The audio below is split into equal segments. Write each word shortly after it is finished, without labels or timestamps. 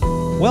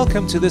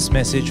Welcome to this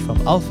message from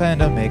Alpha and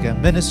Omega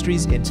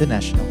Ministries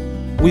International.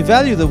 We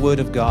value the Word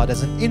of God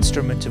as an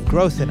instrument of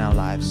growth in our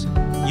lives,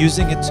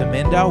 using it to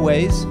mend our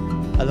ways,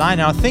 align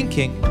our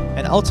thinking,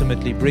 and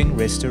ultimately bring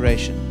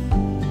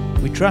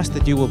restoration. We trust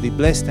that you will be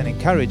blessed and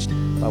encouraged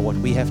by what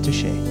we have to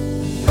share.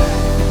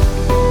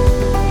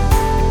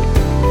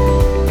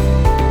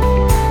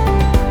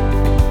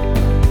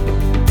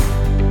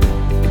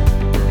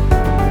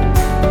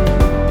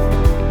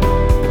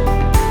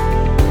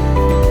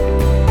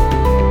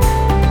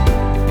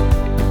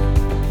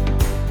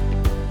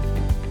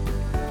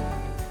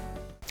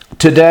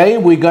 Today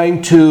we're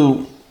going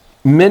to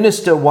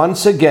minister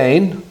once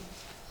again,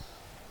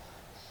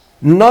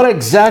 not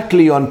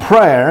exactly on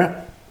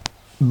prayer,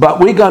 but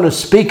we're going to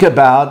speak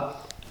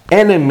about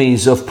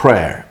enemies of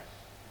prayer.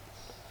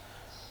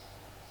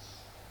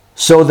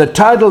 So the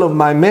title of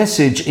my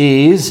message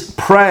is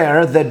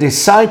Prayer, the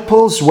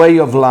Disciples' Way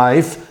of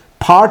Life,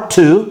 Part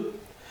 2.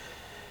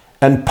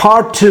 And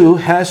Part 2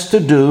 has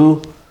to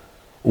do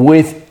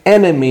with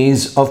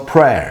enemies of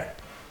prayer.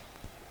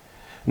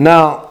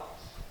 Now,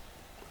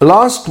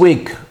 last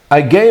week,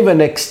 I gave an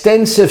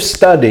extensive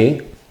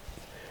study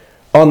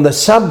on the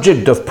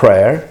subject of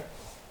prayer,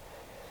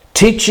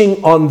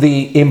 teaching on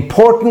the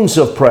importance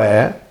of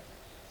prayer,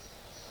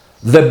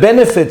 the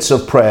benefits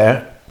of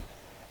prayer,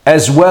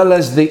 as well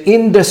as the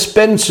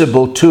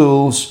indispensable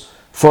tools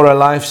for a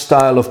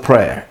lifestyle of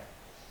prayer.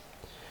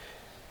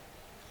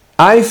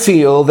 I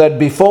feel that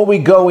before we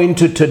go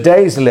into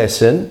today's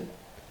lesson,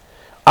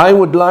 I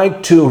would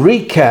like to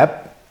recap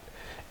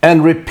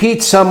and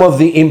repeat some of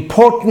the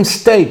important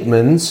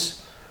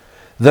statements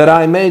that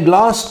I made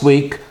last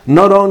week,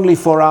 not only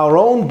for our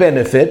own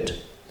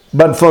benefit,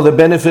 but for the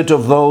benefit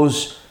of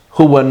those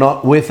who were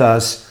not with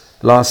us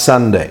last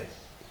Sunday.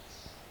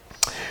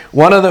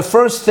 One of the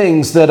first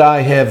things that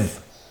I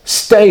have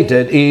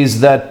stated is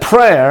that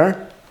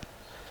prayer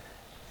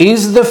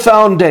is the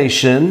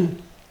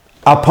foundation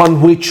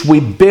upon which we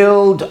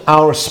build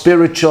our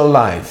spiritual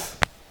life.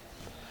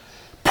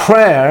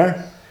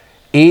 Prayer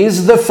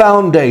is the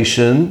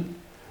foundation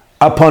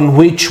upon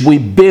which we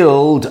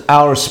build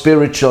our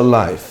spiritual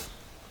life.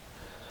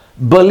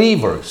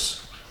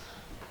 Believers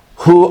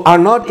who are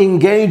not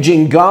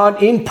engaging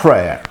God in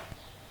prayer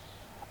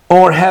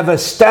or have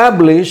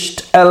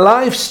established a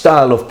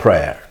lifestyle of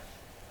prayer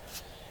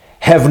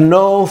have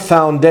no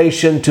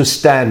foundation to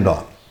stand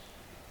on.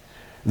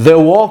 Their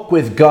walk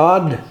with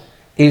God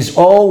is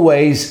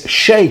always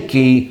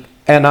shaky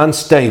and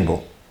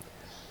unstable.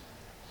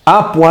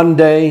 Up one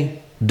day,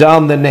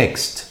 down the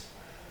next.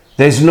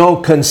 There's no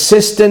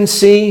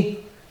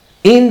consistency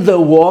in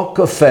the walk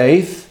of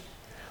faith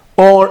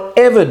or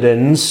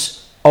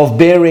evidence of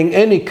bearing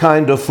any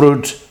kind of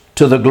fruit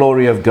to the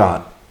glory of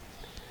God.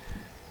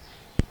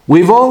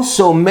 We've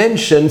also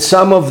mentioned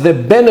some of the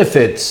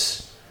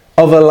benefits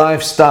of a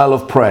lifestyle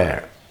of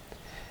prayer.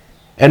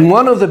 And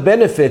one of the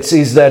benefits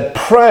is that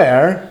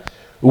prayer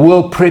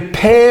will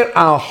prepare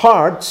our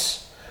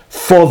hearts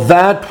for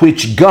that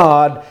which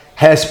God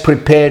has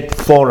prepared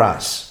for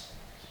us.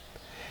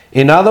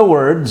 In other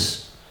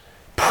words,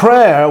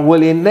 prayer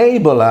will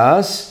enable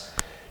us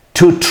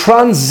to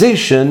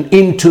transition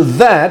into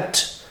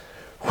that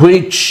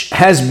which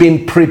has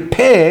been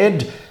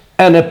prepared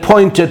and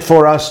appointed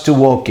for us to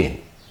walk in.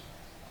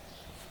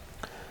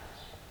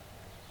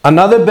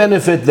 Another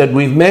benefit that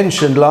we've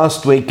mentioned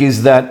last week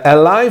is that a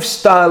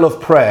lifestyle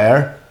of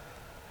prayer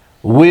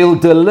will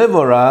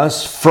deliver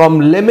us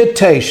from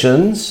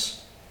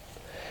limitations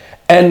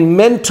and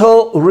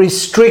mental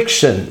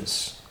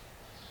restrictions,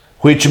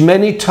 which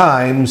many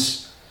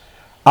times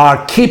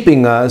are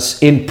keeping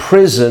us in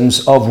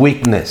prisons of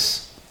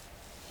weakness.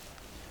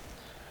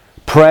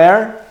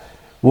 Prayer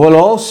will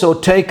also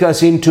take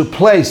us into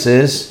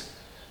places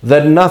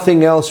that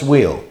nothing else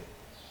will.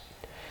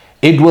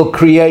 It will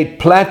create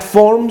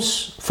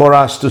platforms for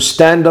us to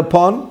stand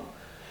upon.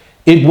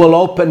 It will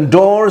open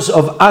doors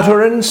of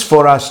utterance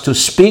for us to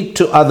speak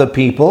to other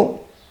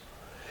people.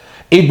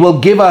 It will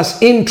give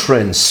us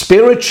entrance,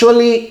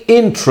 spiritually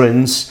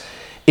entrance,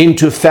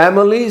 into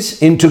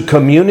families, into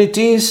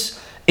communities,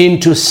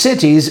 into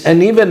cities,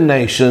 and even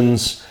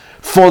nations,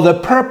 for the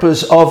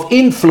purpose of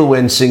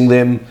influencing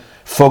them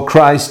for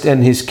Christ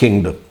and His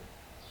kingdom.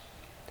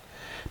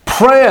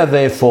 Prayer,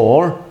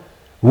 therefore,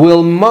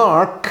 will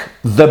mark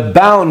the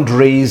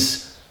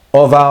boundaries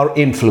of our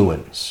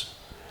influence.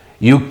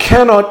 You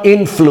cannot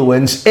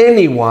influence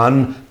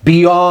anyone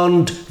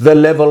beyond the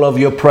level of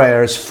your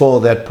prayers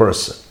for that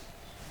person.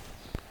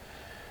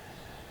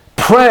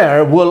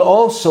 Prayer will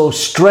also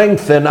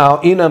strengthen our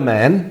inner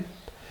man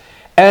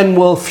and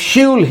will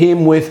fuel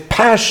him with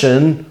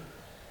passion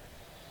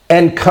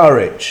and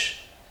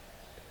courage.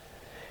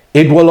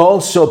 It will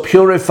also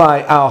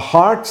purify our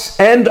hearts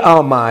and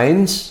our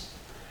minds,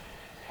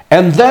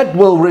 and that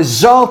will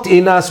result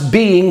in us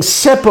being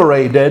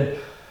separated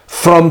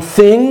from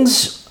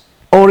things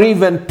or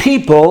even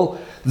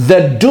people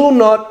that do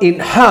not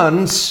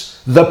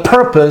enhance the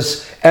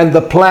purpose and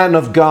the plan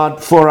of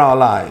God for our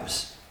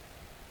lives.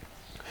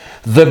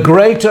 The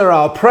greater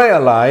our prayer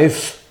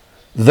life,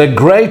 the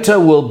greater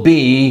will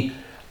be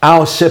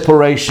our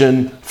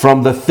separation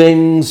from the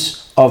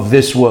things of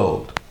this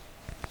world.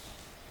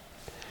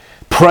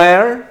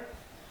 Prayer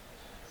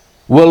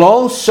will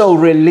also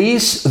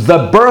release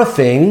the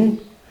birthing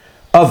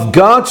of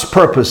God's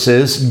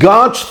purposes,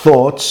 God's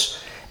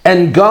thoughts,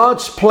 and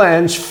God's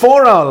plans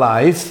for our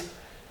life,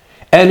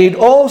 and it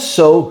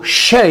also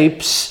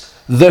shapes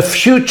the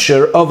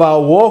future of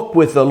our walk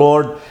with the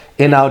Lord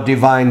in our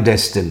divine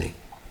destiny.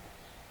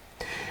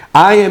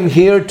 I am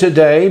here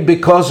today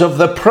because of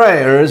the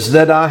prayers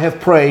that I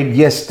have prayed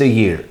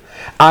yesteryear.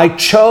 I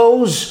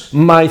chose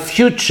my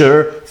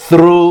future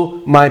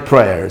through my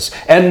prayers,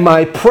 and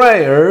my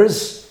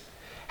prayers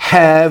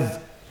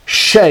have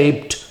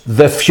shaped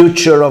the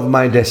future of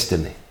my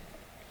destiny.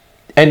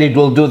 And it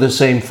will do the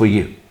same for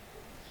you.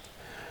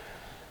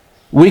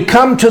 We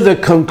come to the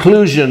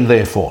conclusion,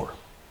 therefore,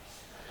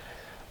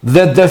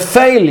 that the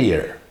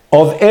failure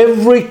of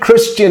every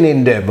Christian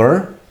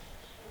endeavor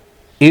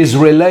is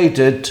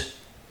related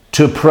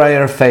to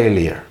prayer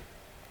failure.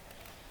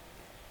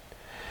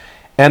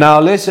 And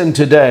our lesson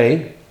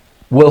today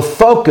will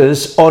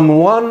focus on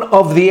one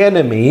of the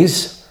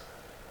enemies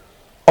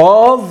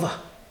of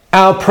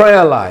our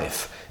prayer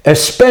life,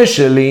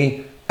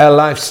 especially a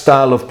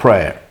lifestyle of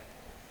prayer.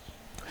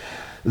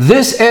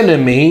 This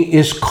enemy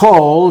is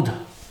called,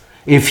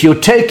 if you're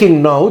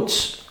taking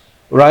notes,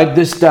 write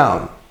this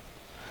down.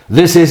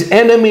 This is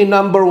enemy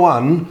number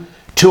one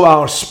to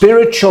our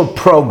spiritual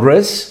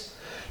progress,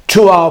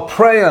 to our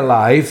prayer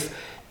life,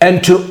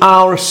 and to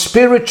our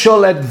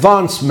spiritual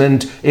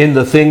advancement in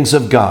the things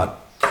of God.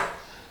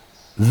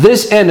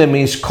 This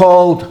enemy is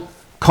called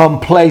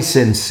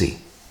complacency.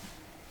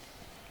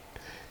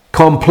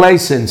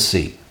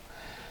 Complacency.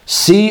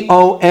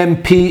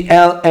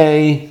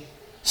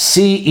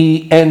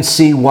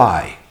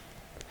 C-O-M-P-L-A-C-E-N-C-Y.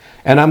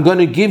 And I'm going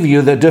to give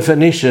you the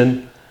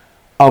definition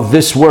of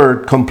this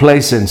word,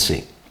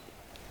 complacency.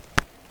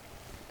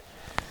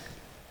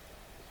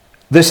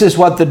 This is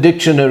what the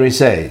dictionary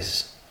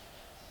says.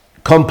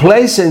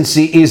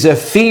 Complacency is a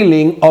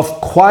feeling of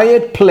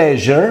quiet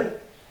pleasure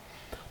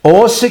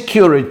or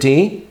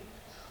security,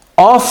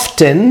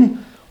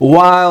 often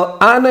while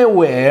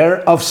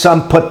unaware of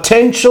some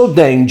potential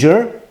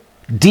danger,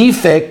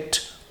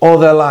 defect, or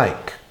the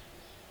like.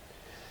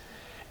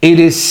 It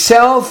is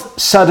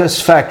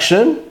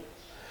self-satisfaction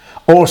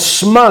or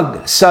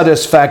smug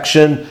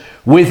satisfaction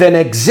with an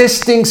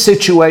existing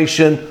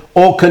situation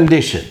or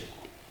condition.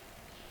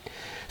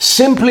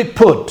 Simply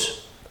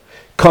put,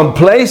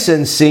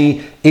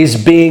 complacency is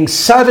being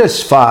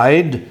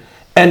satisfied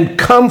and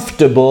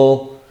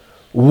comfortable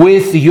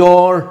with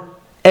your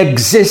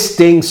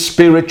existing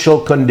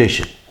spiritual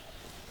condition.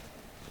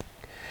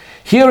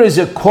 Here is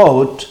a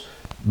quote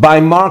by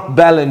Mark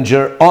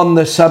Ballinger on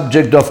the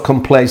subject of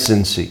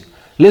complacency.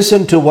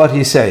 Listen to what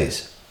he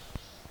says.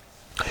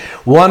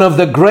 One of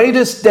the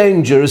greatest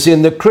dangers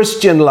in the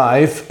Christian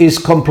life is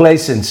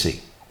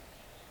complacency.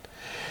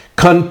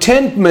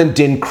 Contentment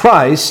in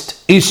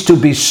Christ is to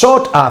be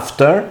sought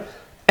after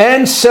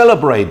and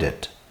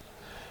celebrated.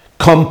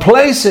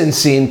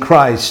 Complacency in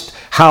Christ,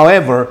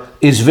 however,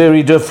 is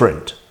very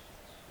different.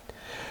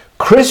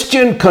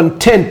 Christian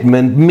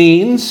contentment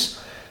means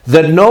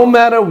that no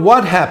matter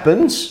what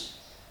happens,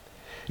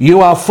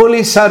 you are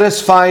fully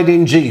satisfied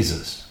in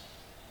Jesus.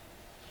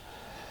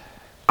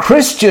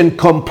 Christian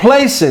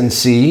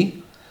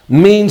complacency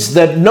means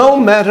that no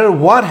matter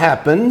what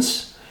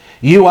happens,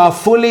 you are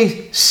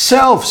fully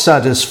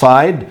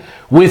self-satisfied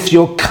with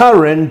your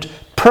current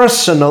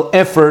personal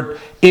effort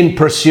in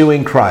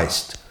pursuing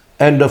Christ.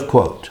 End of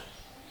quote.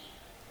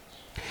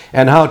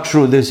 And how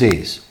true this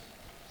is.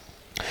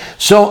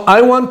 So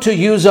I want to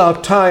use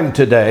our time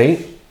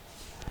today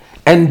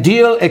and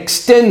deal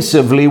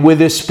extensively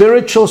with a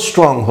spiritual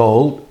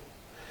stronghold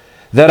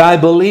that I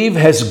believe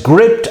has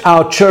gripped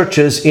our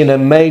churches in a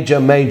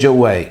major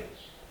way.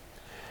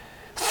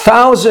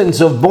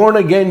 Thousands of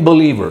born-again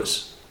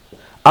believers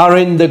are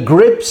in the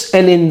grips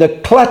and in the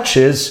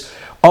clutches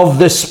of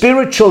the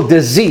spiritual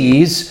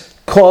disease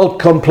called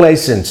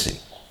complacency.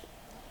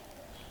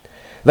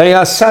 They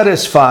are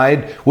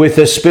satisfied with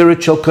a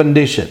spiritual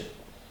condition.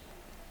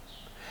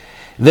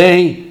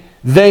 They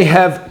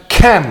have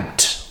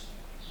camped.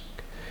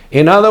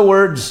 In other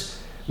words,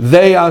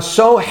 they are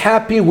so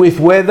happy with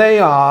where they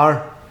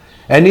are,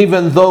 and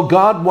even though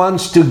God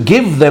wants to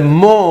give them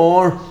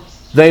more,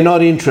 they're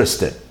not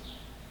interested.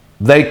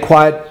 They're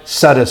quite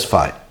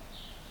satisfied.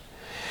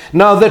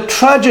 Now, the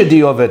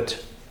tragedy of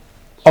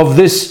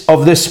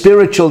this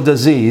spiritual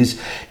disease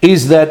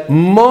is that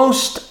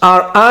most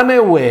are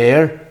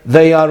unaware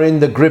they are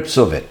in the grips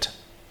of it.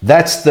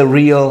 That's the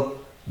real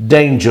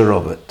danger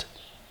of it.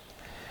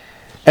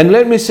 And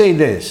let me say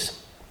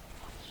this,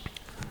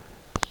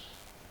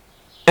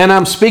 and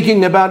I'm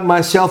speaking about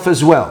myself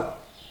as well.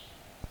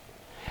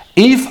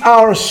 If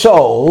our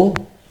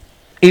soul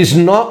is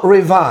not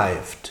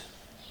revived,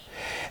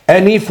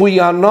 and if we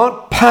are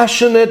not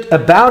passionate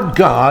about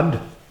God,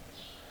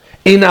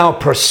 in our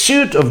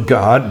pursuit of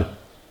God,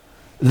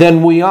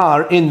 then we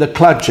are in the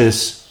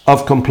clutches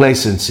of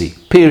complacency,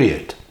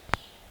 period.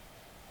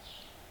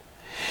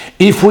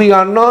 if we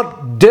are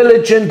not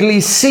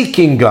diligently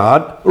seeking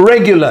God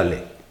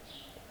regularly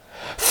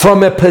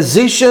from a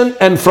position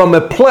and from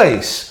a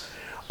place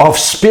of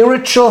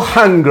spiritual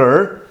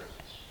hunger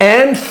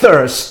and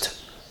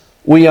thirst,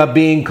 we are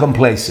being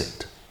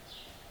complacent.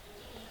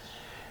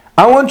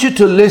 I want you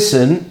to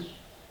listen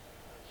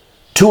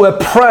to a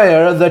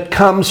prayer that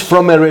comes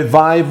from a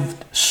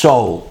revived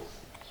soul.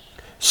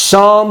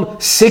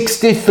 Psalm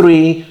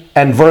 63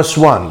 and verse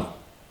 1.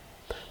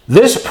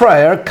 This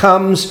prayer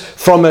comes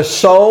from a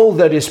soul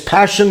that is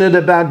passionate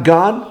about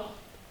God,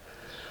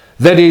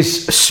 that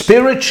is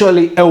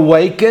spiritually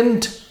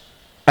awakened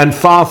and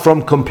far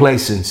from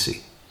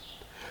complacency.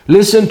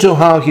 Listen to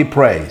how he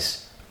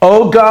prays.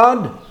 O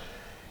God,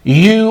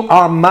 you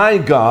are my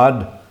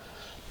God.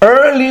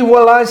 Early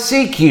will I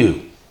seek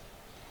you.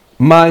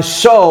 My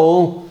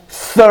soul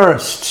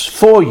thirsts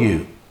for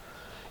you,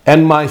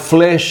 and my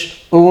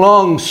flesh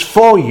longs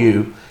for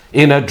you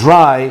in a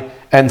dry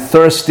and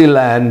thirsty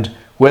land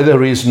where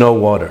there is no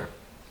water.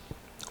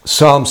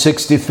 Psalm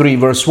 63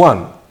 verse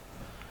 1.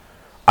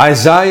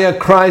 Isaiah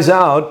cries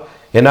out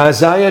in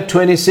Isaiah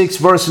 26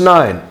 verse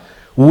 9,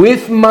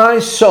 with my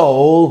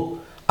soul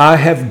I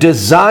have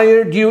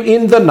desired you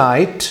in the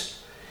night.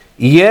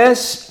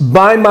 Yes,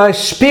 by my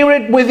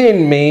spirit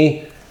within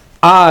me,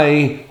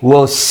 I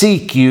will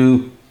seek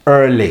you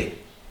early.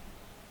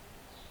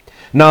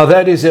 Now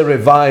that is a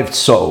revived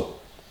soul.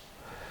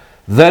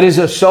 That is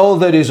a soul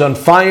that is on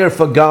fire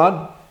for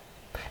God.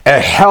 A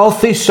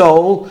healthy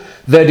soul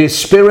that is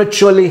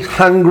spiritually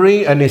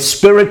hungry and is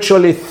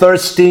spiritually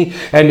thirsty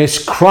and is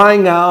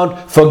crying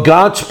out for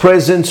God's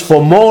presence,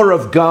 for more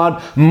of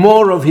God,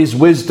 more of His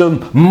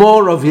wisdom,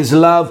 more of His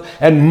love,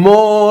 and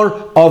more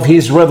of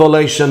His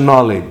revelation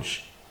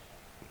knowledge.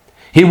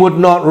 He would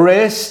not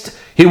rest,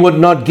 he would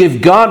not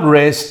give God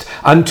rest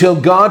until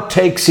God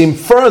takes him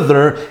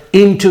further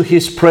into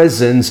His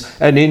presence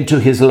and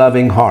into His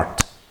loving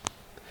heart.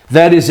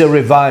 That is a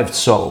revived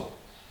soul.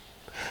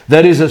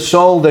 That is a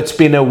soul that's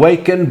been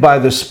awakened by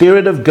the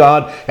Spirit of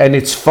God, and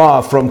it's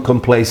far from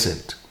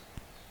complacent.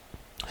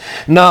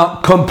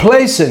 Now,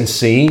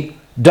 complacency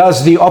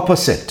does the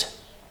opposite.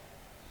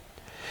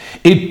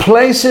 It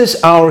places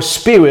our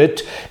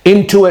spirit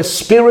into a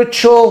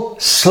spiritual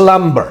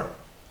slumber.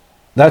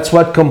 That's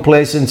what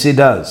complacency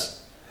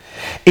does.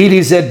 It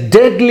is a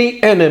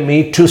deadly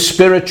enemy to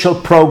spiritual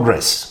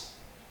progress.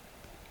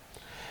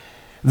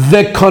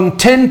 The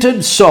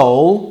contented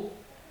soul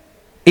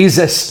is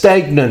a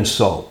stagnant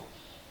soul.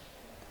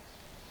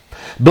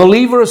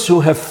 Believers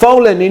who have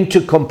fallen into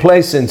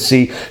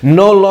complacency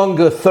no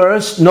longer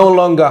thirst, no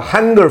longer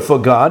hunger for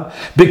God,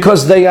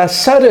 because they are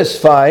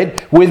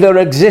satisfied with their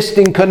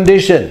existing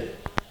condition.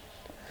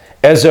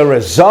 As a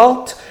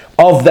result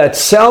of that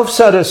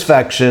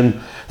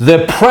self-satisfaction,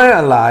 the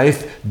prayer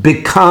life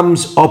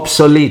becomes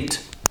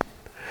obsolete.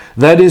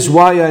 That is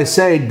why I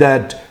say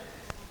that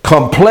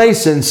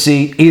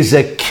complacency is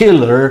a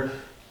killer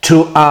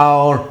to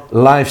our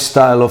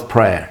lifestyle of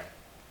prayer.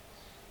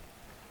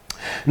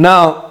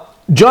 Now,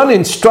 John,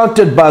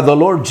 instructed by the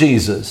Lord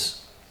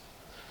Jesus,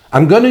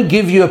 I'm going to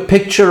give you a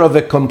picture of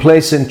a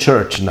complacent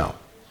church now.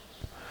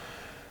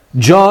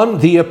 John,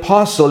 the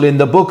apostle in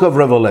the book of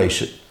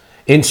Revelation,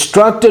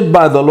 instructed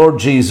by the Lord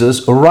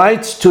Jesus,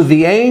 writes to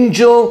the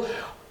angel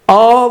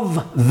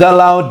of the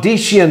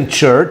Laodicean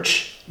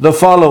church the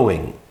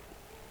following.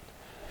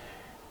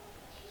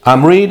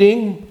 I'm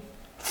reading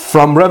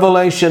from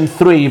Revelation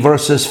 3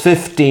 verses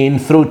 15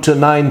 through to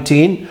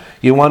 19.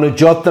 You want to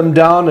jot them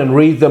down and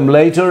read them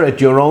later at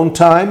your own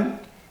time?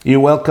 You're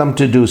welcome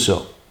to do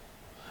so.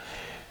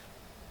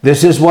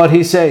 This is what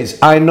he says.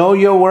 I know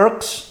your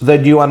works,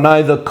 that you are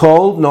neither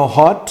cold nor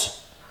hot.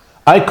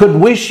 I could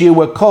wish you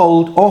were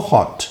cold or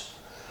hot.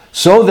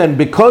 So then,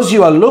 because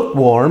you are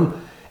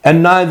lukewarm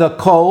and neither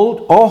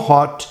cold or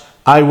hot,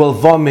 I will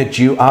vomit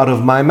you out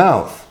of my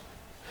mouth.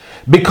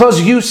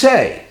 Because you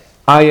say,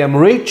 I am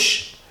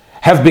rich,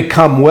 have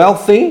become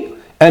wealthy,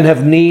 and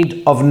have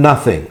need of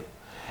nothing,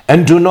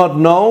 and do not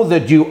know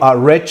that you are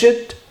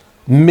wretched,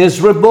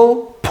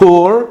 miserable,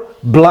 poor,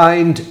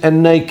 blind,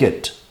 and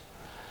naked.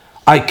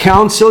 I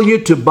counsel you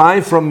to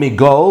buy from me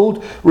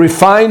gold,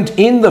 refined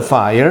in the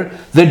fire,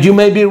 that you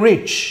may be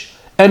rich,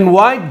 and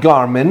white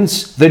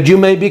garments, that you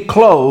may be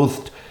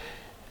clothed,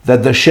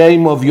 that the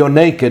shame of your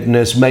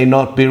nakedness may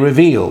not be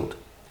revealed.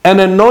 And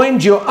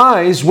anoint your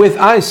eyes with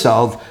eye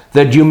salve,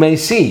 that you may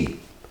see.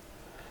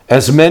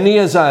 As many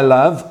as I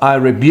love, I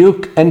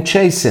rebuke and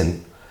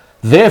chasten.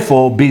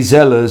 Therefore, be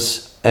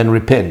zealous and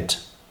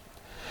repent.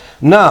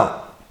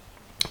 Now,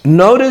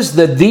 notice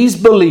that these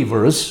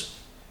believers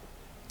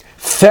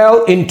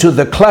fell into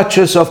the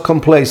clutches of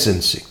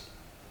complacency.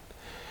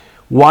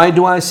 Why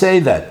do I say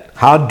that?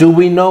 How do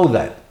we know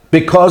that?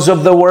 Because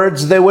of the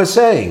words they were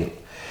saying.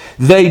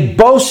 They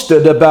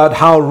boasted about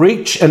how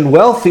rich and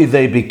wealthy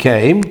they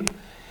became,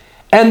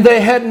 and they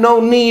had no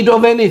need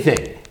of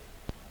anything.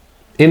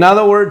 In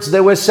other words,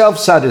 they were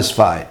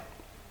self-satisfied.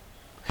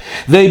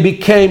 They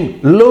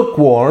became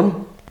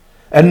lukewarm,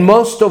 and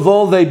most of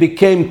all, they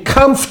became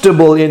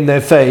comfortable in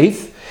their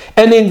faith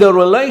and in the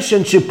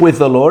relationship with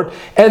the Lord,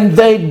 and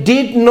they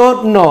did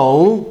not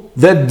know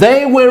that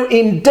they were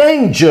in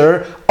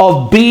danger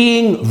of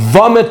being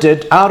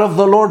vomited out of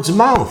the Lord's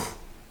mouth.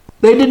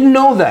 They didn't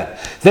know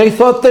that. They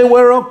thought they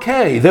were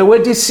okay. They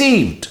were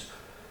deceived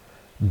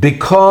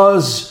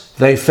because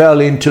they fell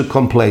into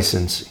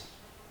complacency.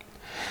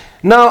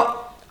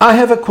 Now, I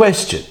have a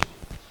question.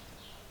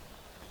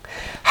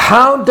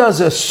 How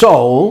does a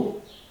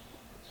soul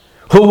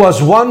who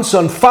was once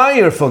on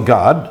fire for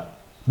God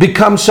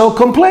become so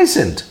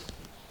complacent?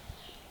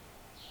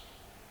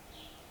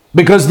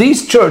 Because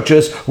these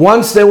churches,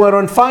 once they were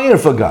on fire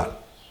for God.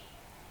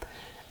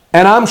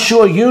 And I'm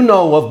sure you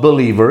know of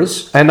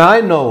believers, and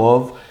I know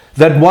of,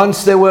 that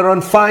once they were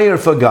on fire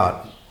for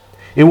God.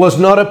 It was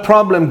not a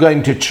problem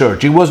going to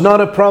church. It was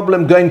not a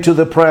problem going to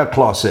the prayer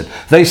closet.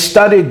 They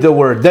studied the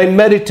Word. They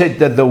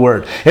meditated the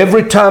Word.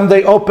 Every time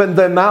they opened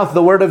their mouth,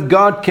 the Word of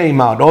God came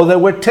out. Or they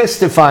were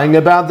testifying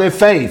about their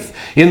faith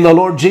in the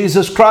Lord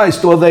Jesus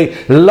Christ. Or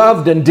they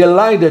loved and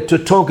delighted to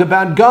talk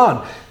about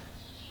God.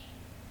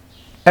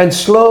 And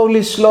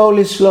slowly,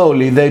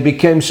 they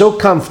became so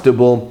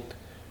comfortable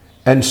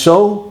and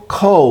so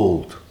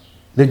cold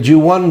that you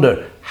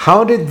wonder,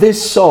 how did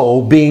this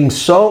soul, being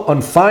so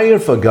on fire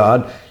for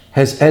God,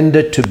 has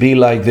ended to be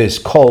like this,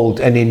 cold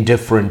and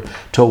indifferent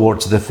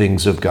towards the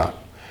things of God?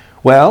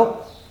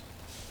 Well,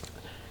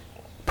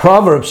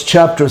 Proverbs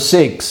chapter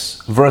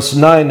 6, verse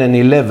 9 and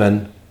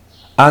 11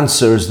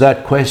 answers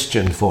that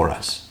question for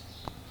us.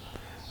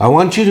 I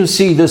want you to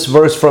see this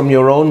verse from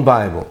your own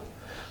Bible.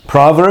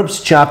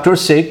 Proverbs chapter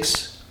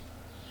 6,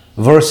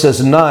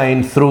 verses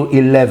 9 through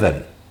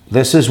 11.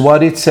 This is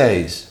what it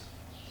says.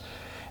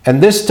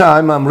 And this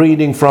time I'm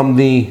reading from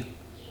the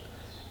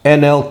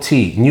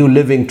NLT, New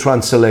Living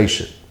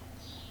Translation.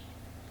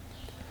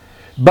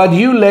 But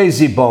you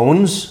lazy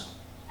bones,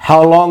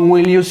 how long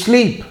will you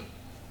sleep?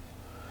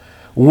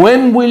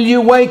 When will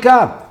you wake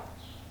up?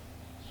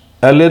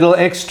 A little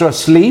extra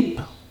sleep,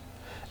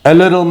 a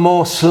little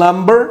more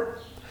slumber,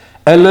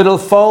 a little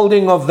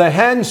folding of the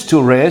hands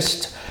to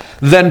rest,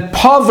 then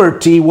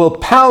poverty will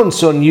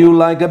pounce on you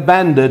like a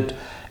bandit,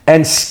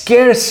 and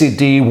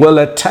scarcity will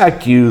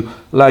attack you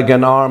like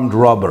an armed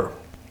robber.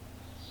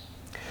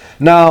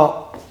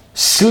 Now,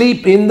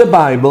 sleep in the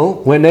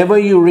Bible, whenever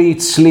you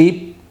read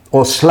sleep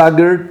or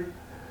sluggard,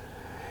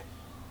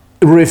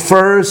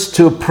 refers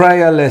to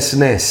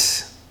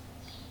prayerlessness.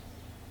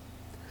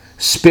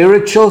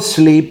 Spiritual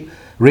sleep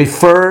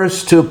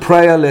refers to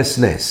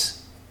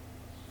prayerlessness.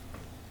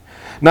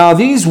 Now,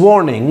 these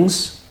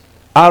warnings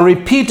are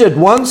repeated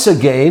once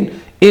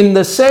again in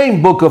the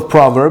same book of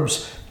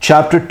Proverbs,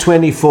 chapter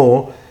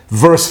 24,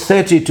 verse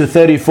 30 to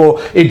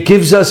 34. It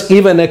gives us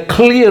even a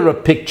clearer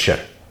picture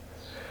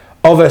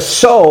of a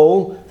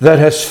soul that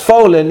has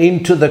fallen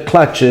into the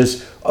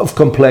clutches of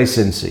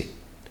complacency.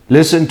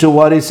 Listen to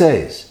what it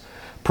says.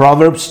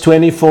 Proverbs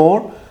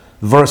 24,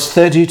 verse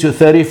 30 to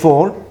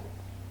 34.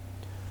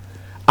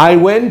 I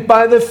went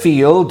by the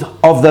field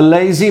of the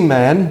lazy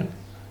man,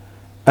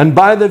 and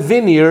by the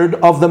vineyard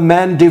of the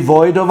man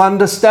devoid of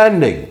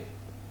understanding.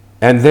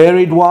 And there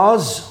it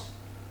was,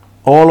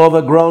 all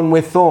overgrown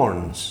with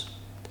thorns.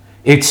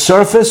 Its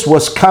surface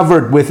was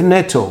covered with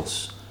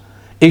nettles.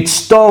 Its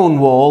stone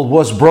wall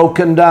was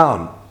broken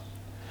down.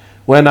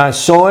 When I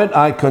saw it,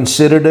 I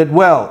considered it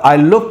well. I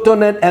looked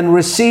on it and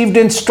received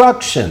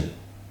instruction.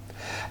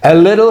 A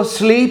little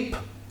sleep,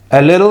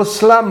 a little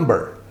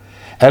slumber,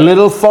 a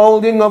little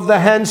folding of the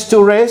hands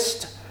to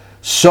rest,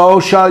 so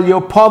shall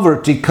your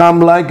poverty come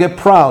like a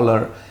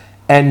prowler,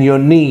 and your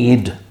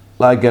need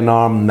like an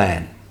armed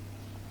man.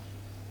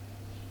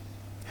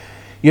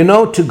 You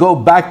know, to go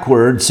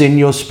backwards in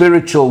your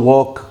spiritual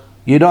walk,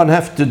 you don't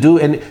have to do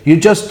any, you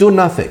just do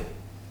nothing.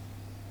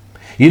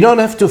 You don't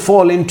have to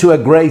fall into a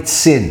great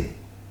sin.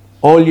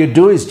 All you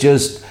do is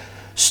just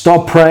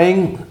stop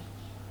praying,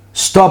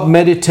 stop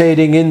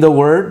meditating in the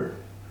Word,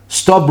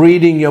 stop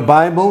reading your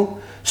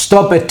Bible,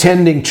 stop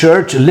attending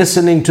church,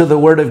 listening to the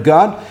Word of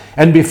God,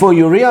 and before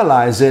you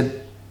realize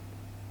it,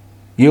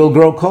 you'll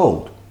grow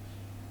cold.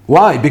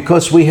 Why?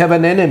 Because we have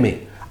an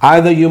enemy.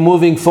 Either you're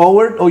moving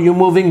forward or you're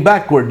moving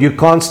backward. You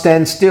can't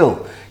stand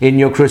still in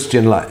your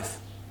Christian life.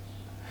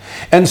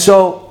 And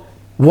so,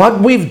 what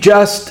we've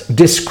just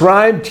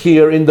described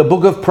here in the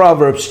book of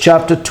Proverbs,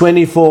 chapter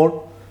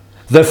 24,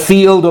 the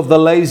field of the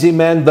lazy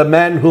man, the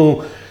man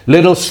who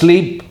little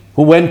sleep,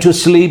 who went to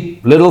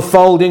sleep, little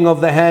folding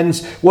of the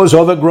hands, was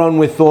overgrown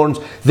with thorns.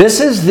 This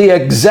is the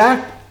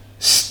exact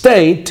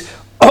state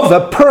of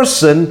a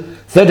person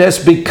that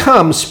has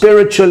become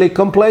spiritually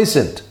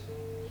complacent.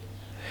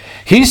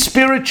 His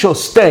spiritual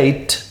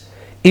state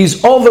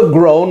is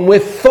overgrown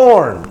with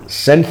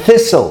thorns and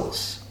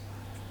thistles.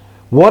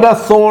 What are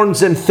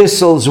thorns and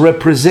thistles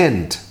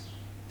represent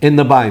in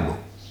the Bible?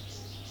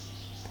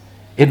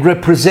 It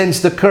represents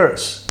the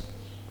curse.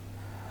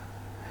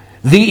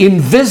 The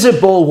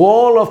invisible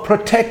wall of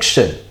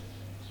protection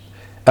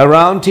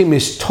around him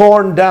is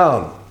torn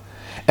down,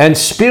 and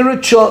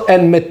spiritual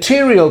and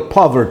material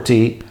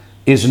poverty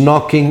is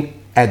knocking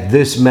at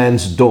this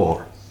man's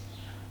door.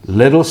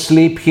 Little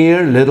sleep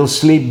here, little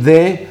sleep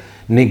there,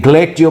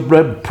 neglect your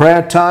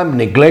prayer time,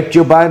 neglect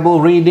your Bible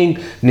reading,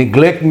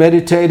 neglect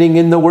meditating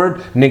in the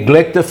Word,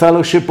 neglect the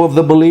fellowship of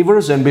the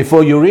believers, and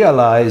before you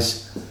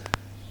realize,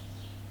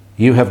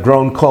 you have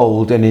grown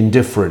cold and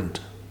indifferent.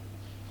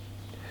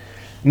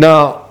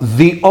 Now,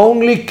 the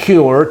only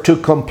cure to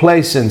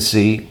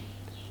complacency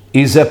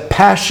is a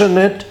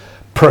passionate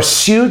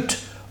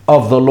pursuit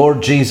of the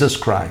Lord Jesus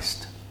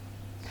Christ.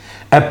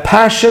 A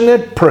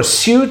passionate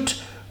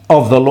pursuit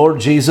of the Lord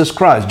Jesus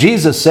Christ.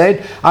 Jesus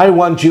said, I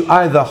want you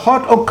either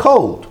hot or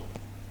cold.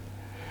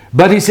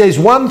 But he says,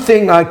 one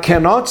thing I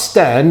cannot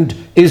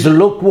stand is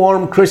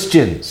lukewarm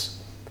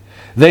Christians.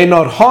 They're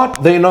not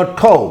hot, they're not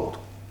cold.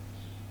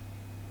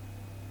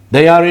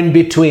 They are in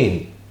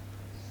between.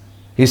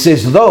 He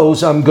says,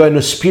 those I'm going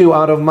to spew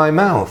out of my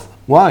mouth.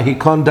 Why? He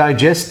can't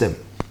digest them.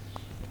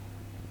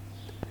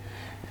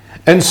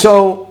 And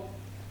so,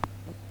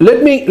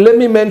 let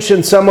me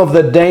mention some of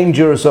the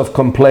dangers of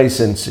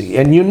complacency.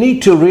 And you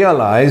need to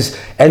realize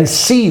and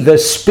see the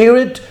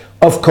spirit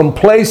of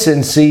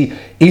complacency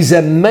is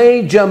a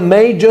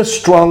major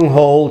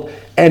stronghold,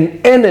 an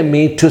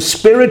enemy to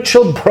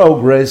spiritual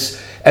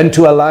progress and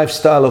to a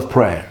lifestyle of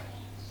prayer.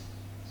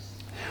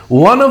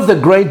 One of the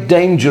great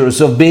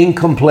dangers of being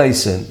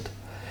complacent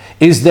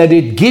is that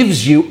it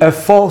gives you a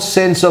false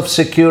sense of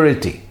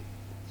security.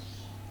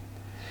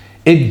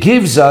 It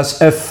gives us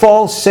a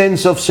false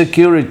sense of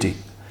security.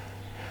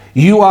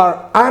 You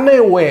are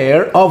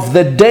unaware of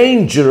the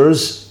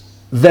dangers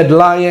that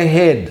lie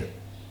ahead.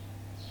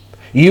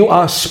 You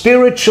are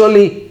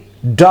spiritually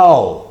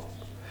dull,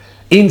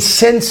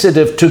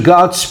 insensitive to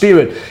God's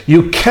Spirit.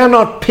 You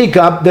cannot pick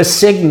up the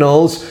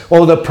signals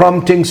or the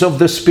promptings of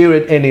the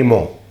Spirit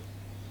anymore.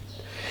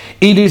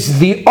 It is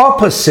the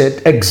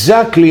opposite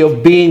exactly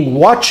of being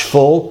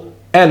watchful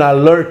and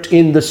alert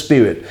in the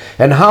Spirit.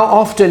 And how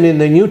often in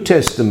the New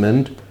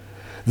Testament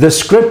the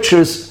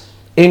Scriptures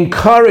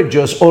encourage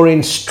us or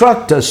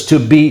instruct us to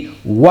be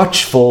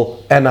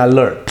watchful and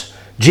alert.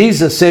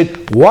 Jesus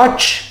said,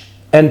 watch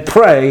and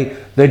pray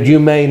that you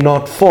may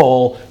not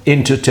fall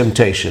into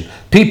temptation.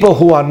 People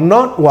who are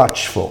not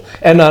watchful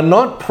and are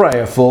not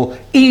prayerful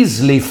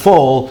easily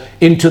fall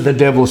into the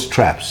devil's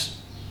traps.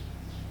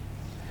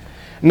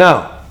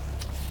 Now,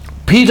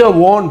 Peter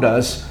warned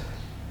us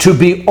to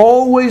be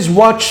always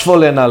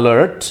watchful and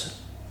alert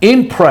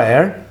in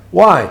prayer.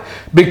 Why?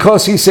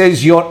 Because he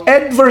says your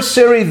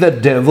adversary, the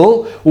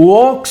devil,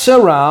 walks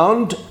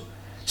around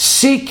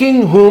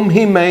seeking whom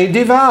he may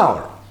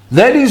devour.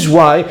 That is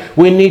why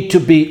we need to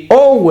be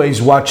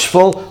always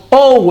watchful,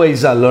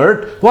 always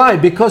alert. Why?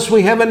 Because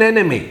we have an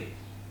enemy.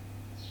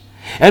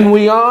 And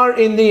we are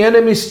in the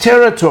enemy's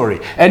territory.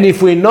 And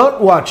if we're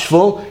not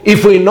watchful,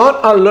 if we're not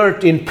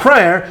alert in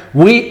prayer,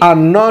 we are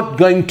not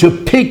going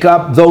to pick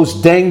up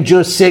those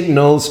danger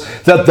signals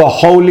that the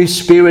Holy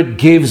Spirit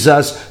gives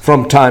us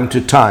from time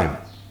to time.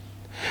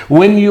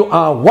 When you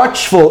are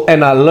watchful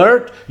and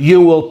alert,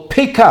 you will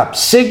pick up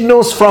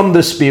signals from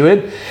the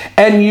Spirit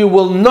and you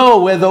will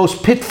know where those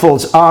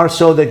pitfalls are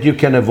so that you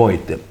can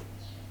avoid them.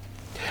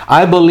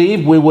 I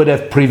believe we would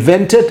have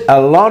prevented a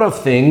lot of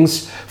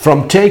things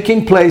from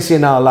taking place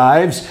in our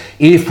lives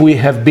if we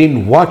have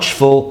been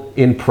watchful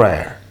in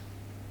prayer.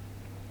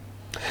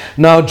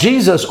 Now,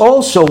 Jesus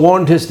also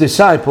warned his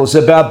disciples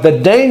about the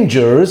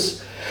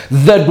dangers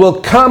that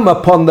will come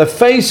upon the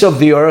face of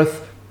the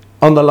earth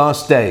on the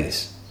last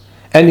days.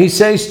 And he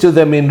says to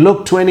them in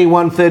Luke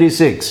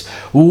 21:36,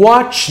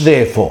 watch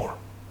therefore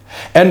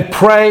and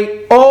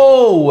pray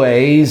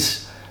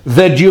always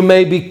that you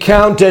may be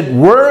counted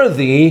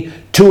worthy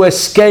to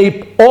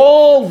escape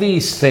all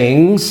these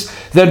things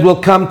that will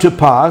come to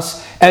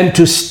pass and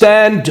to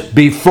stand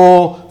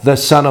before the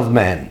Son of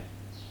Man.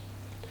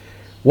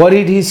 What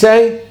did he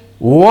say?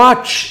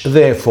 Watch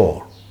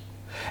therefore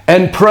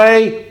and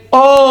pray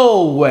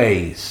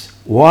always.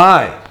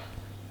 Why?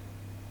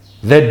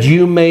 That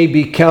you may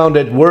be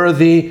counted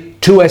worthy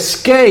to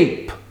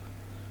escape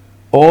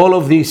all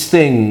of these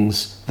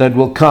things that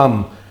will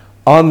come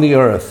on the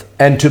earth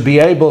and to be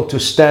able to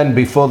stand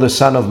before the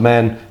Son of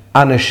Man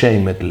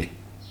unashamedly.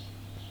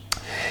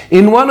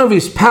 In one of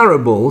his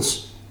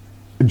parables,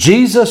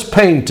 Jesus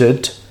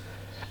painted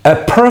a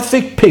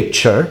perfect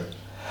picture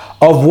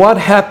of what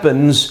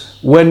happens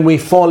when we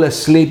fall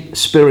asleep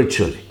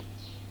spiritually.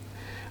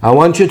 I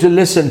want you to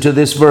listen to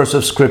this verse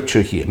of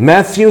scripture here.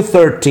 Matthew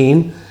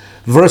 13,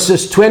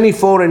 verses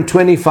 24 and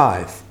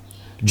 25.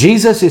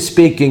 Jesus is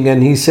speaking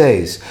and he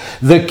says,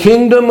 the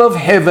kingdom of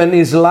heaven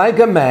is like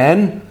a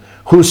man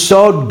who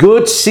sowed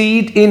good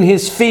seed in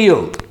his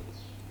field.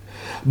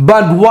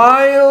 But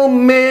while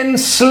men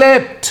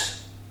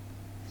slept,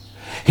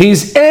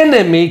 his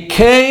enemy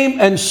came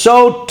and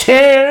sowed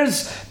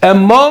tares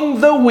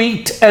among the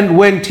wheat and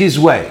went his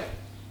way.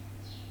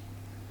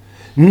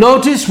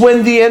 Notice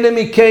when the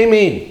enemy came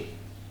in.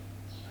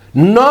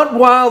 Not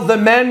while the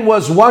man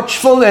was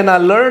watchful and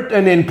alert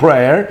and in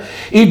prayer.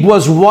 It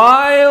was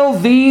while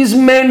these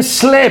men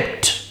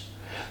slept.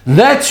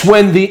 That's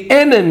when the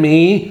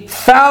enemy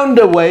found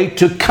a way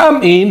to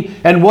come in.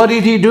 And what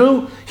did he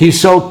do? He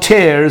sowed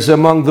tares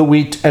among the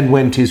wheat and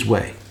went his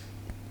way.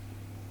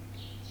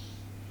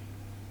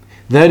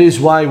 That is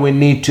why we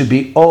need to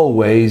be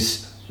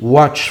always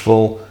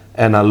watchful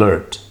and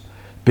alert,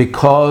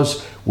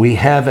 because we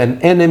have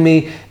an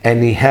enemy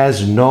and he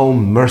has no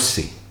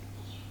mercy.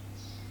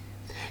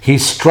 He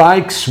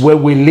strikes where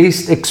we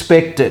least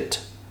expect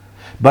it.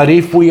 But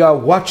if we are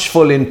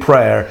watchful in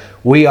prayer,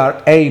 we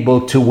are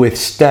able to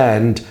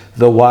withstand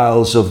the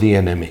wiles of the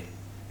enemy.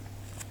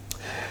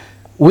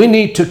 We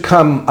need to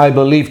come, I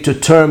believe, to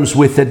terms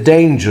with the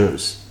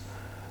dangers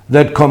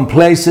that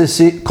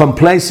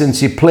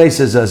complacency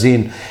places us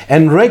in,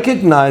 and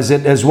recognize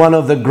it as one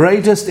of the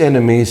greatest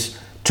enemies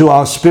to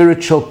our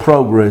spiritual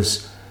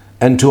progress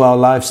and to our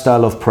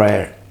lifestyle of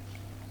prayer.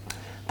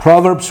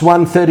 Proverbs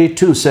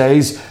 1:32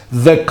 says,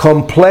 "The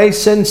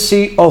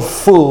complacency of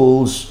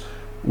fools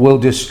will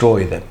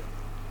destroy them."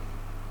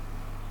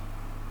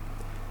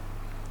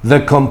 The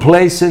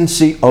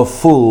complacency of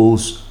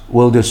fools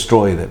will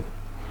destroy them.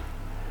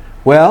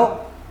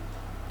 Well,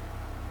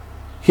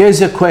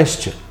 here's a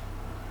question.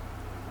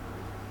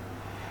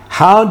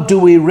 How do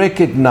we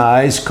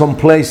recognize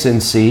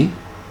complacency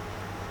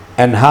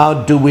and how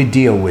do we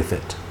deal with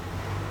it?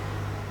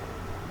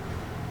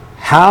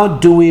 How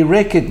do we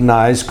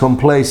recognize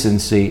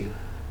complacency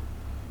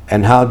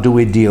and how do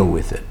we deal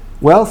with it?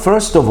 Well,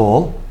 first of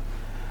all,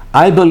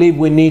 I believe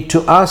we need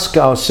to ask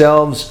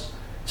ourselves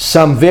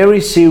some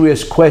very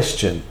serious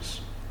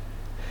questions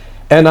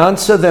and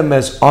answer them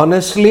as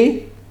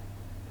honestly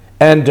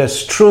and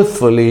as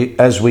truthfully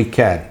as we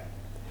can.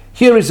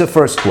 Here is the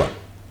first one.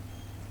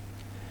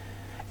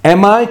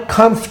 Am I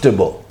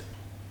comfortable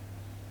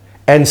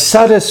and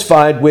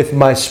satisfied with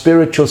my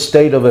spiritual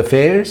state of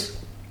affairs?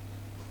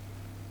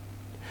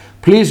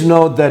 Please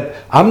note that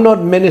I'm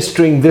not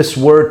ministering this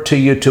word to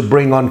you to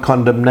bring on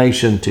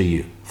condemnation to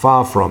you.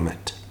 Far from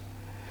it.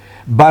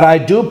 But I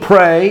do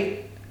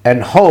pray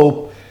and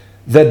hope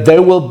that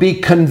there will be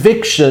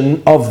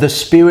conviction of the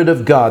Spirit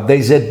of God.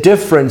 There's a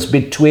difference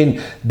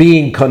between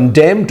being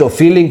condemned or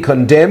feeling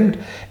condemned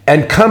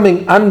and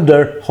coming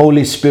under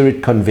Holy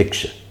Spirit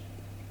conviction.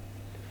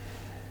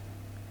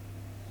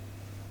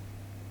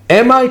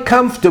 Am I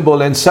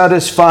comfortable and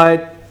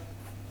satisfied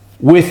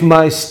with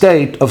my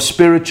state of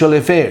spiritual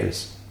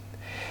affairs?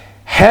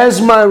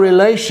 Has my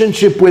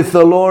relationship with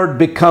the Lord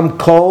become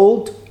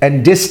cold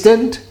and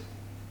distant?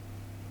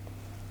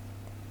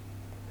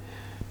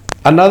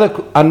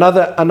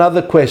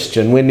 Another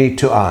question we need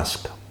to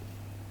ask.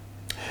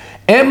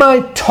 Am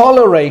I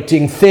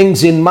tolerating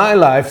things in my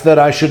life that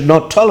I should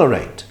not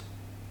tolerate?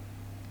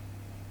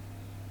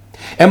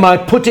 Am I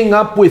putting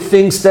up with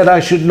things that I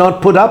should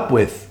not put up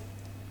with?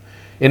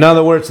 In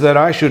other words, that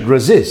I should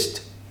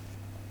resist.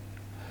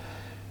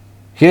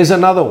 Here's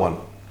another one.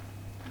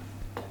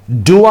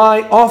 Do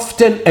I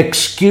often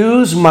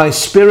excuse my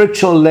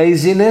spiritual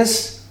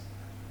laziness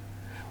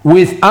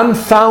with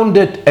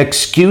unfounded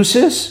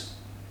excuses?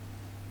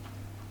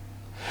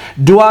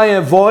 Do I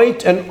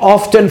avoid and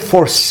often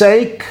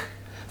forsake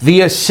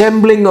the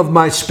assembling of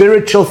my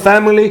spiritual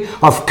family,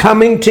 of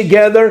coming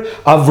together,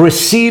 of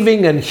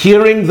receiving and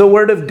hearing the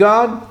Word of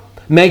God,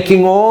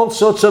 making all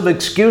sorts of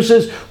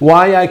excuses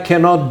why I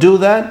cannot do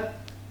that?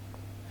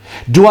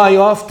 Do I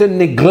often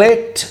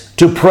neglect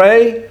to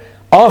pray,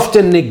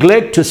 often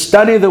neglect to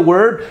study the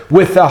Word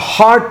with a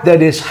heart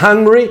that is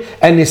hungry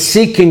and is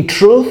seeking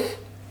truth?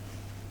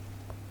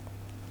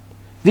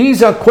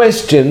 These are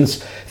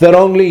questions that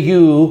only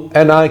you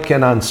and I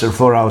can answer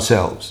for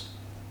ourselves.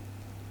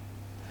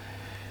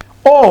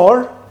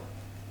 Or,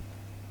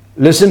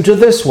 listen to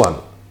this one.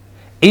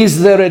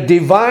 Is there a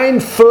divine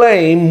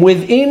flame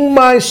within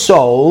my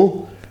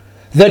soul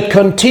that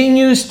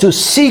continues to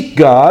seek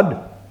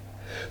God,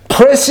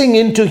 pressing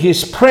into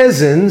His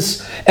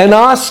presence and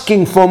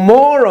asking for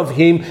more of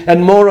Him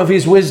and more of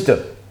His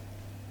wisdom?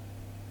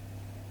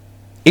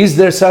 Is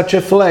there such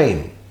a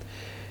flame?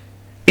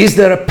 Is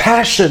there a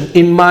passion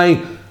in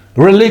my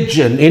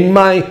religion, in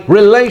my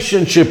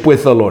relationship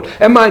with the Lord?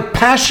 Am I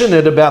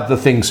passionate about the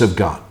things of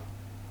God?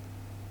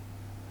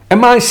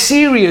 Am I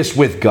serious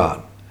with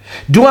God?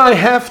 Do I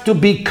have to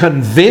be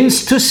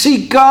convinced to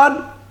seek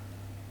God?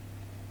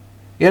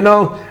 You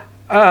know,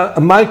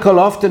 Michael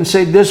often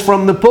said this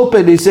from the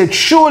pulpit. He said,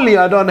 surely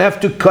I don't have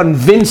to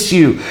convince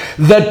you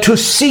that to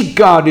seek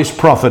God is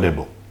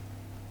profitable.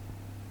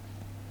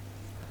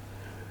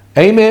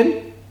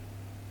 Amen.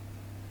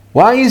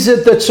 Why is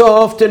it that so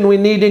often we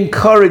need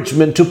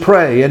encouragement to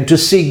pray and to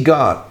seek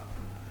God?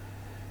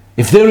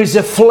 If there is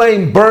a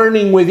flame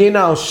burning within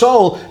our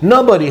soul,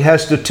 nobody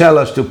has to tell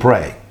us to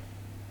pray.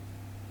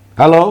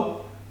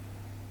 Hello?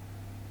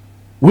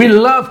 We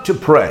love to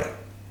pray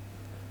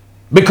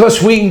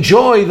because we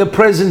enjoy the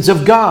presence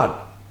of God.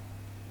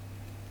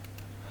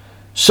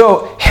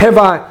 So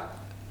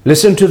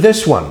listen to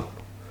this one.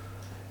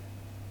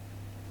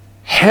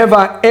 Have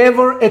I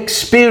ever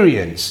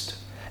experienced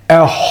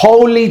a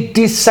holy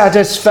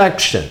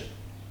dissatisfaction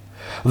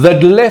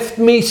that left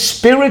me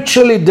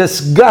spiritually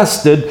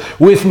disgusted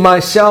with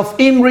myself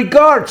in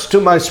regards to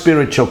my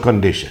spiritual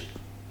condition?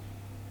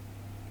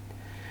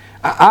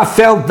 I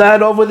felt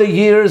that over the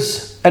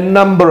years a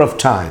number of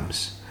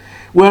times,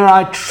 where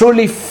I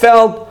truly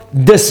felt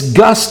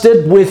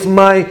disgusted with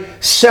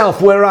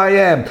myself where I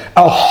am,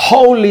 a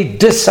holy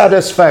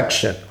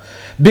dissatisfaction,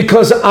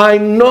 because I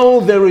know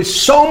there is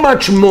so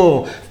much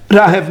more that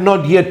I have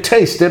not yet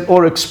tasted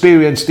or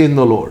experienced in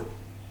the Lord.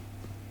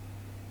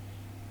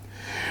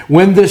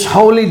 When this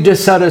holy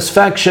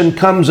dissatisfaction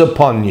comes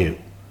upon you,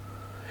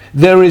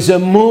 there is a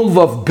move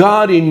of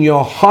God in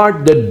your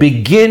heart that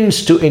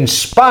begins to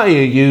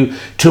inspire you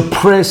to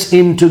press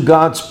into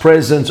God's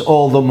presence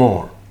all the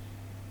more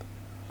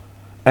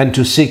and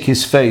to seek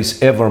His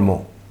face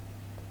evermore.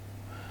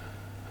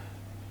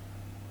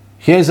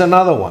 Here's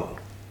another one.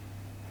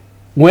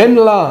 When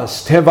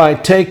last have I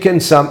taken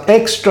some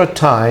extra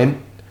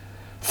time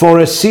for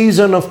a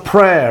season of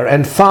prayer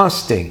and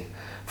fasting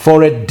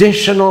for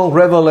additional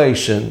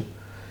revelation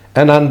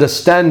and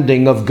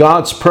understanding of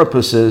God's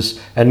purposes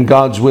and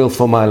God's will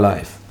for my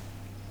life?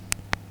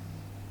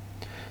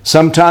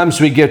 Sometimes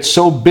we get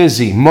so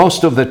busy,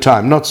 most of the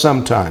time, not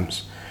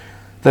sometimes,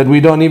 that we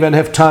don't even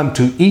have time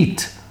to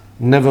eat,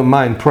 never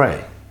mind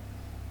pray.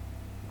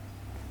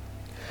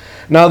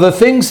 Now, the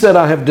things that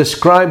I have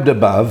described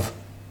above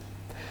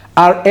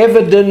are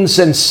evidence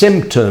and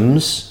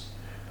symptoms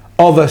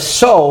of a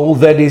soul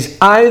that is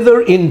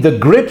either in the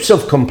grips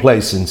of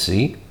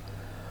complacency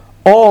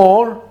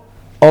or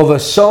of a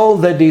soul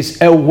that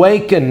is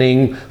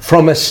awakening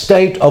from a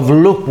state of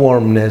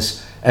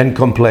lukewarmness and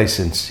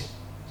complacency.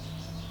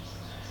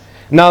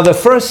 Now, the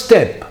first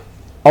step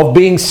of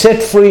being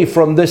set free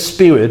from this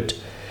spirit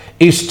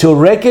is to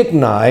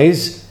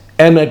recognize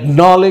and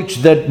acknowledge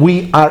that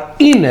we are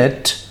in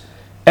it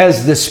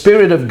as the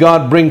Spirit of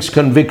God brings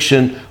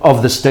conviction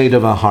of the state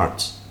of our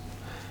hearts.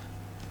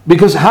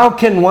 Because how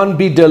can one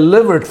be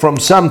delivered from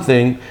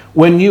something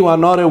when you are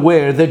not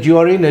aware that you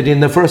are in it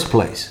in the first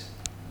place?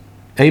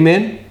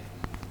 Amen?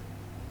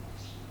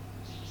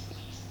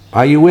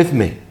 Are you with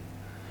me?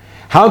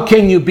 How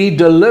can you be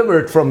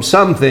delivered from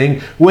something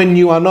when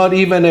you are not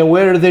even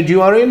aware that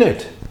you are in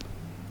it?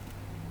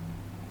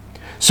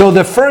 So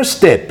the first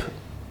step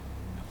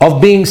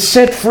of being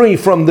set free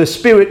from the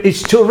Spirit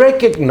is to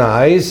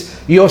recognize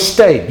your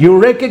state. You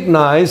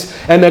recognize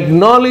and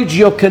acknowledge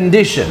your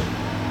condition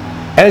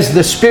as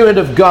the Spirit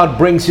of God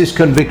brings His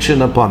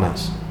conviction upon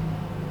us.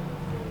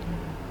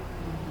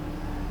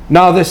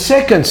 Now, the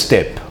second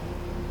step,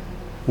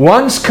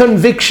 once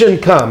conviction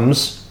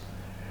comes,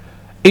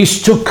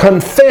 is to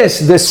confess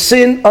the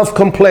sin of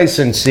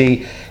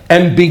complacency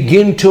and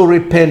begin to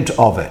repent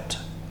of it.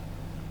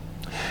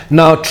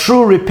 Now,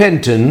 true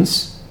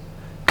repentance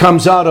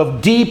comes out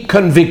of deep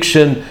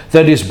conviction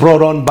that is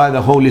brought on by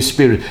the Holy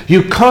Spirit.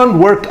 You can't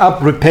work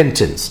up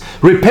repentance.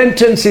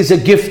 Repentance is a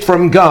gift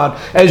from God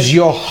as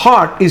your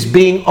heart is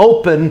being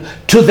open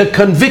to the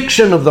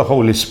conviction of the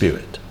Holy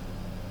Spirit.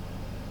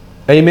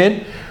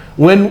 Amen?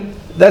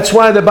 That's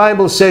why the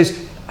Bible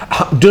says,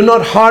 do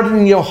not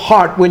harden your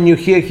heart when you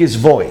hear His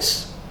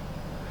voice.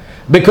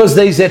 Because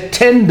there's a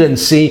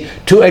tendency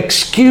to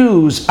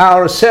excuse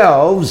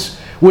ourselves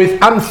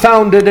with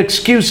unfounded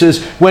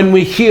excuses when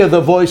we hear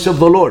the voice of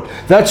the Lord.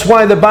 That's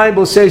why the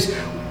Bible says,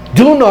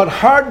 do not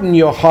harden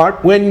your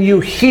heart when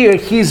you hear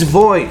His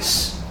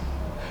voice.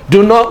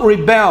 Do not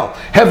rebel.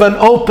 Have an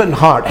open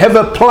heart. Have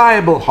a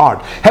pliable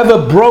heart. Have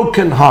a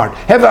broken heart.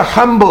 Have a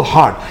humble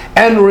heart.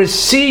 And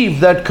receive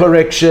that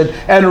correction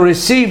and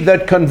receive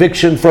that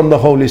conviction from the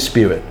Holy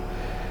Spirit.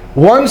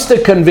 Once the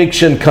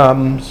conviction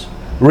comes,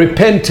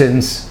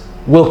 repentance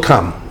will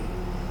come.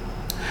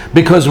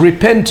 Because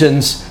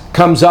repentance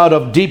comes out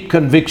of deep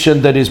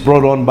conviction that is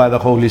brought on by the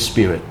Holy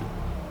Spirit.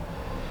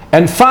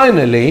 And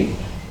finally,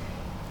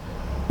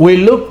 we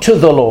look to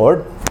the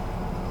Lord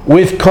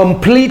with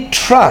complete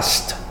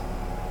trust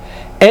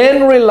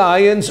and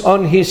reliance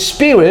on His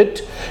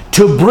Spirit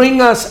to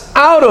bring us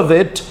out of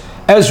it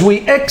as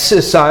we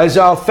exercise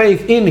our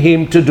faith in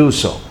Him to do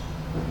so.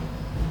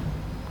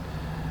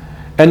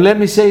 And let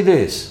me say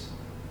this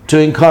to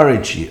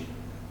encourage you.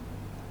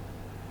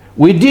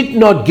 We did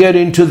not get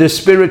into this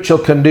spiritual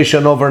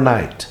condition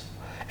overnight.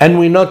 And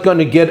we're not going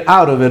to get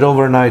out of it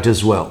overnight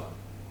as well.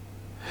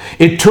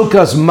 It took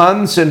us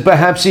months and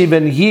perhaps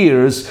even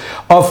years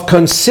of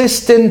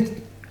consistently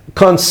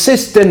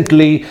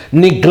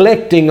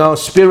neglecting our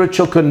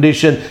spiritual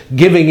condition,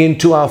 giving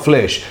into our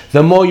flesh.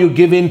 The more you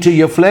give into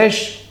your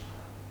flesh,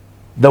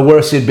 the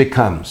worse it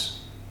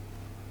becomes.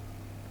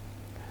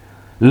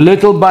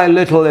 Little by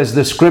little, as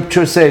the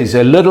scripture says,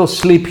 a little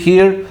sleep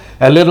here,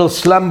 a little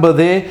slumber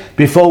there,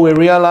 before we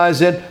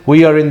realize it,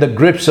 we are in the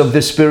grips of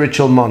this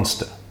spiritual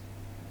monster.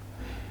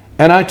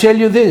 And I tell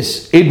you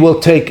this, it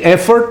will take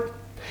effort,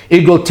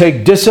 it will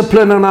take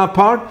discipline on our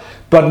part,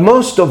 but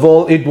most of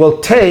all, it will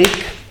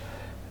take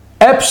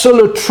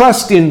absolute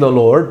trust in the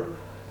Lord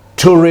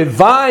to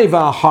revive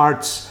our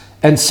hearts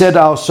and set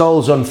our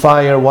souls on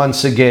fire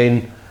once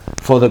again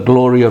for the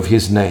glory of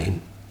His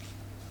name.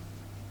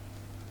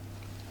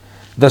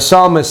 The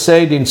psalmist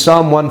said in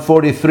Psalm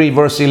 143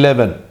 verse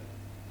 11,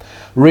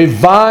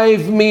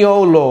 "Revive me,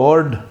 O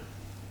Lord,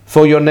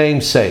 for your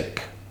name's sake.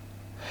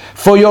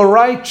 For your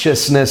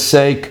righteousness'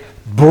 sake,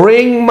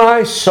 bring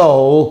my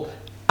soul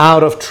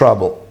out of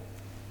trouble."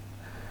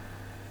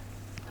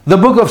 The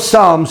book of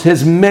Psalms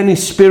has many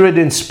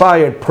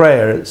Spirit-inspired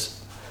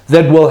prayers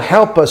that will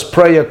help us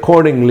pray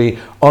accordingly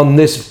on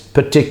this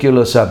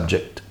particular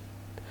subject.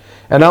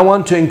 And I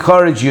want to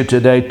encourage you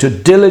today to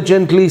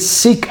diligently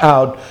seek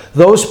out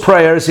those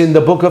prayers in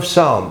the book of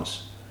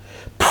Psalms.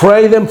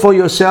 Pray them for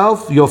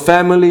yourself, your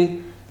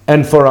family,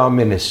 and for our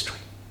ministry.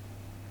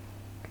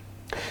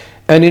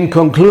 And in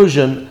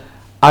conclusion,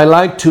 I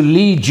like to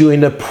lead you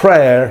in a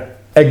prayer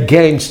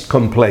against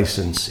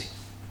complacency.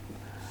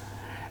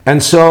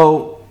 And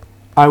so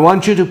I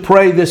want you to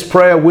pray this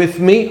prayer with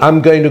me.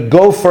 I'm going to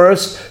go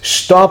first,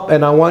 stop,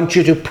 and I want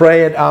you to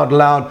pray it out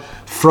loud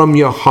from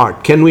your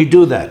heart. Can we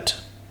do that?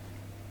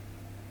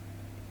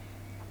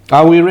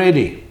 Are we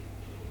ready?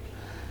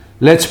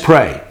 Let's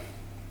pray.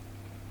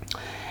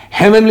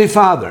 Heavenly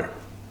Father,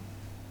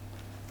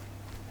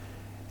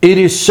 it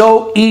is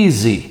so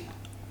easy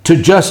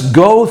to just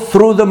go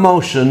through the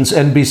motions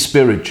and be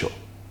spiritual.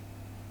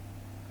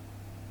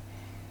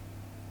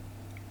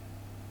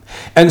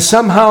 And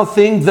somehow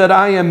think that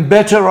I am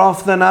better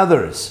off than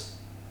others.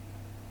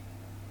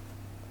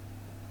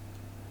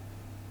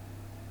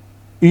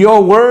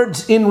 Your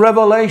words in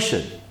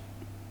Revelation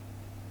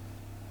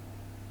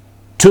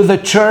to the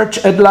church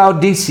at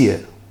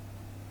Laodicea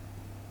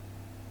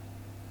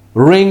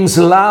rings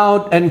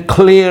loud and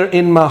clear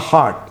in my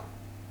heart.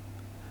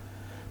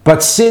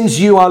 But since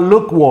you are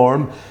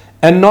lukewarm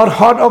and not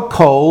hot or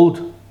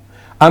cold,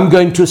 I'm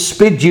going to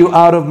spit you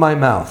out of my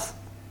mouth.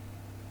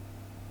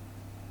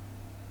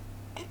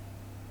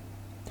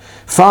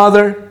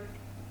 Father,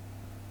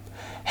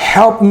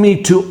 help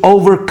me to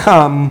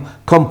overcome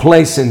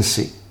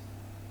complacency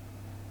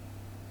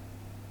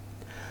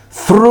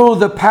through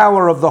the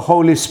power of the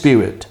Holy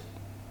Spirit.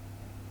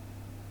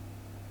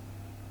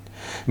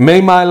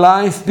 May my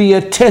life be a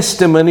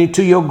testimony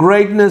to your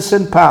greatness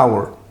and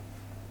power.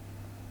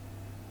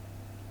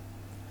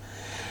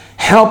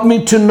 Help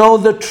me to know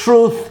the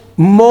truth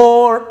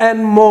more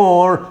and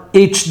more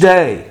each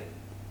day.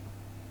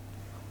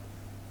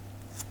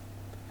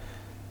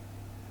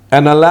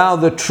 And allow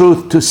the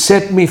truth to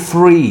set me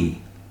free.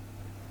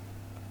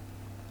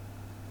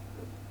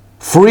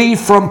 Free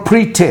from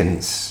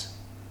pretense.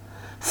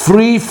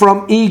 Free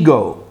from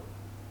ego.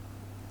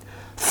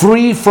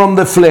 Free from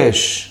the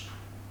flesh.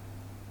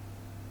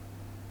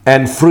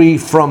 And free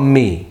from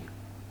me.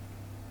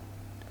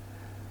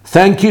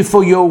 Thank you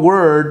for your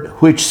word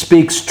which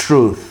speaks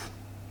truth.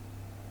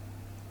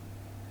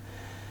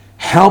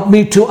 Help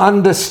me to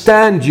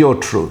understand your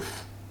truth.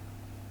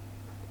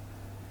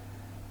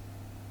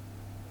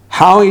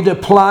 How it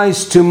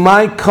applies to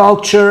my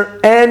culture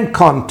and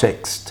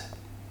context.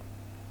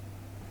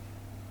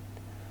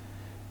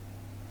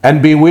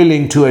 And be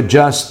willing to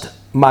adjust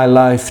my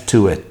life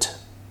to it.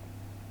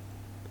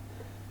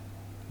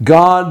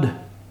 God,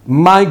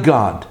 my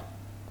God,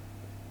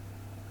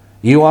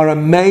 you are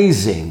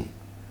amazing,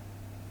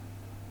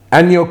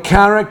 and your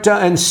character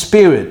and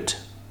spirit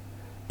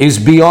is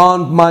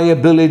beyond my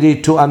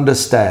ability to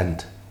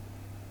understand.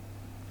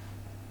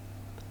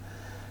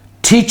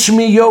 Teach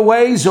me your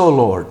ways, O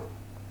Lord,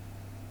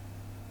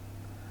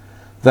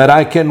 that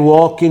I can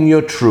walk in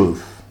your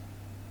truth.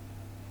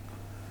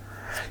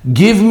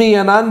 Give me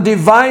an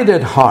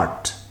undivided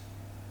heart,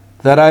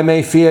 that I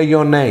may fear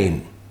your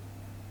name.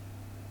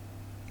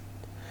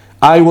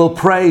 I will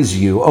praise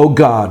you, O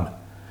God,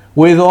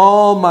 with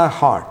all my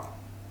heart,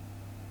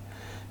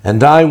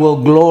 and I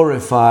will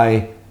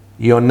glorify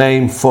your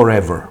name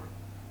forever.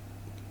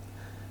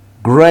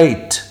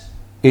 Great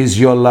is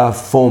your love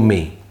for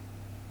me.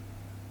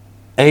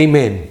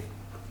 Amen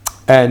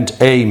and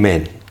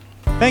amen.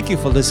 Thank you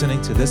for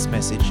listening to this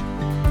message.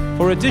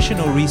 For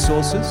additional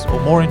resources or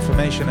more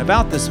information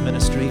about this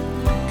ministry,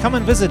 come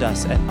and visit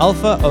us at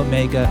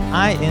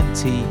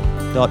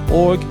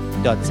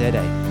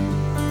alphaomegaint.org.za.